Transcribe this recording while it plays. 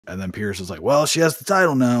And then Pierce is like, well, she has the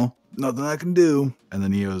title now. Nothing I can do. And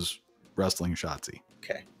then Io's wrestling Shotzi.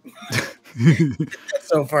 Okay.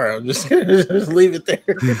 So far, I'm just going to just leave it there.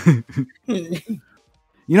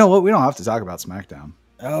 You know what? We don't have to talk about SmackDown.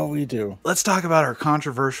 Oh, we do. Let's talk about our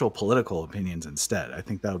controversial political opinions instead. I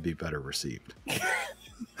think that would be better received.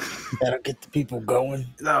 That'll get the people going.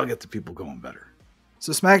 That'll get the people going better.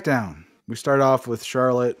 So SmackDown. We start off with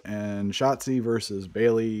Charlotte and Shotzi versus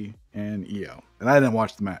Bayley and Io. And I didn't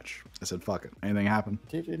watch the match. I said, fuck it. Anything happen?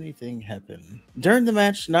 Did anything happen? During the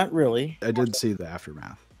match, not really. I did see the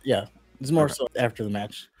aftermath. Yeah. It's more so after the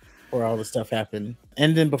match where all the stuff happened.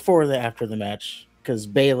 And then before the after the match, because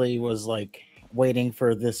Bayley was like waiting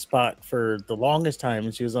for this spot for the longest time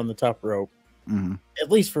and she was on the top rope. Mm-hmm.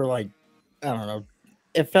 At least for like, I don't know.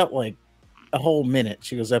 It felt like a whole minute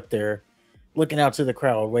she was up there looking out to the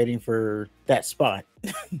crowd waiting for that spot.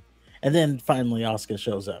 And then finally Asuka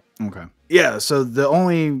shows up. Okay. Yeah, so the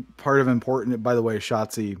only part of important, by the way,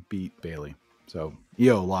 Shotzi beat Bayley. So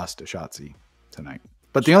Io lost to Shotzi tonight.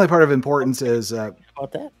 But the only part of importance is... about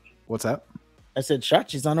that? What's that? I said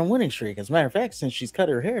Shotzi's on a winning streak. As a matter of fact, since she's cut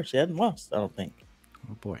her hair, she hadn't lost, I don't think.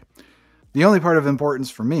 Oh, boy. The only part of importance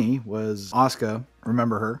for me was Asuka.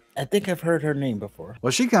 Remember her? I think I've heard her name before.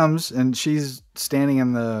 Well, she comes and she's standing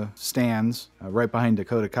in the stands right behind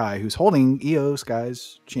Dakota Kai, who's holding Io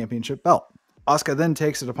Sky's championship belt. Asuka then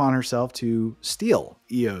takes it upon herself to steal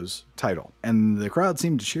Io's title, and the crowd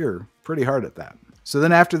seemed to cheer pretty hard at that. So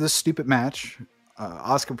then after this stupid match,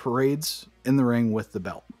 Asuka parades in the ring with the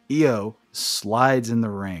belt. Io slides in the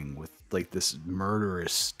ring with like this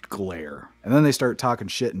murderous glare. And then they start talking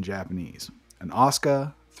shit in Japanese. And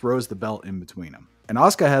Asuka throws the belt in between them. And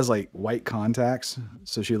Asuka has like white contacts,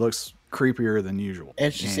 so she looks creepier than usual.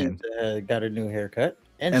 And she seems to got a new haircut.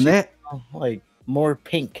 And she's they like more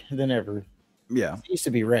pink than ever. Yeah. It used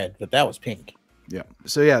to be red, but that was pink. Yeah.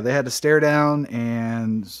 So yeah, they had to stare down,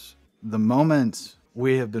 and the moment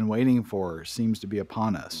we have been waiting for seems to be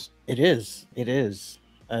upon us. It is. It is.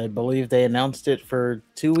 I believe they announced it for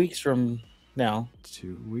 2 weeks from now.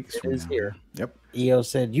 2 weeks it from is now. Here. Yep. Io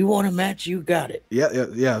said, "You want a match? You got it."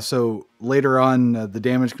 Yeah. So later on, the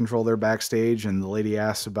Damage Control, they're backstage, and the lady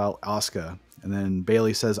asks about Asuka. And then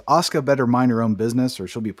Bayley says, Asuka better mind her own business or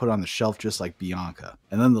she'll be put on the shelf just like Bianca.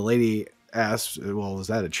 And then the lady asks, well, is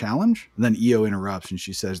that a challenge? And then Io interrupts and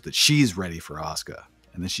she says that she's ready for Asuka.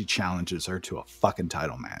 And then she challenges her to a fucking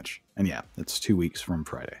title match. And yeah, it's 2 weeks from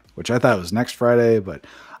Friday, which I thought was next Friday, but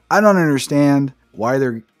I don't understand why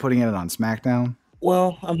they're putting it on SmackDown.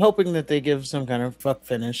 Well, I'm hoping that they give some kind of fuck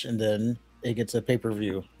finish and then it gets a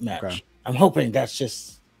pay-per-view match. Okay. I'm hoping that's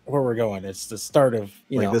just where we're going. It's the start of,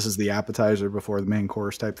 you know. This is the appetizer before the main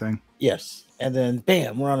course type thing? Yes. And then,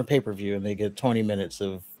 bam, we're on a pay-per-view and they get 20 minutes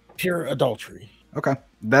of pure adultery. Okay.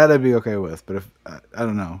 That I'd be okay with. But if I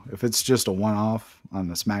don't know. If it's just a one-off on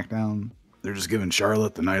the SmackDown, they're just giving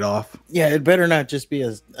Charlotte the night off. Yeah, it better not just be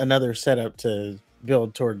another setup to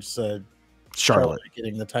build towards Charlotte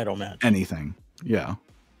getting the title match. Anything. Yeah.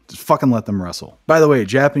 Just fucking let them wrestle. By the way,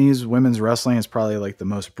 Japanese women's wrestling is probably like the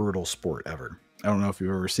most brutal sport ever. I don't know if you've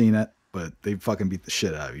ever seen it, but they fucking beat the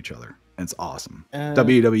shit out of each other. And it's awesome.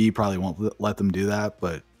 WWE probably won't let them do that,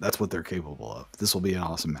 but that's what they're capable of. This will be an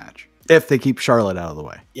awesome match. If they keep Charlotte out of the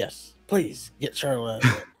way. Yes. Please get Charlotte out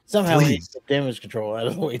of the way. Somehow we need Damage Control out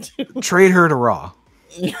of the way too. Trade her to Raw.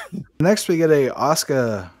 Next we get a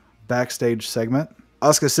Asuka backstage segment.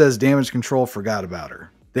 Asuka says Damage Control forgot about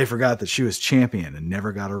her. They forgot that she was champion and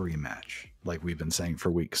never got a rematch. Like we've been saying for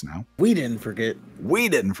weeks now. We didn't forget. We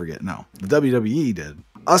didn't forget, no. The WWE did.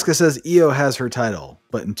 Asuka says Io has her title,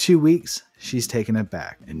 but in 2 weeks, she's taking it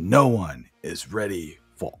back. And no one is ready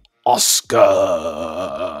for Asuka.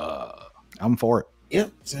 I'm for it.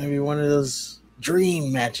 Yep, it's going to be one of those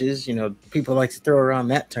dream matches. You know, people like to throw around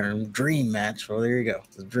that term, dream match. Well, there you go.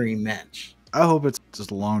 It's a dream match. I hope it's just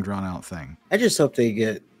a long, drawn-out thing. I just hope they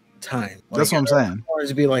get time. That's what I'm saying. I want it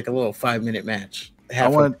to be like a little 5-minute match.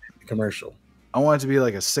 Half a commercial. I want it to be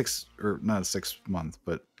like not a 6 month,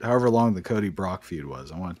 but however long the Cody Brock feud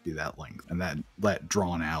was, I want it to be that length and that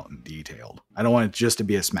drawn out and detailed. I don't want it just to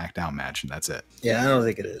be a SmackDown match and that's it. Yeah, I don't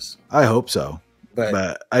think it is. I hope so.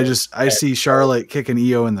 But I see Charlotte kicking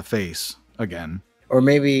Io in the face again. Or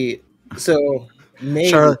maybe Charlotte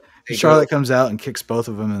comes out and kicks both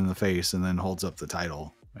of them in the face and then holds up the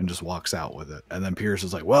title and just walks out with it. And then Pierce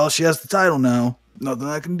is like, well, she has the title now. Nothing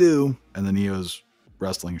I can do. And then Io's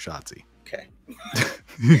wrestling Shotzi. Okay.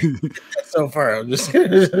 So far, I'm just going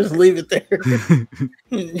to leave it there.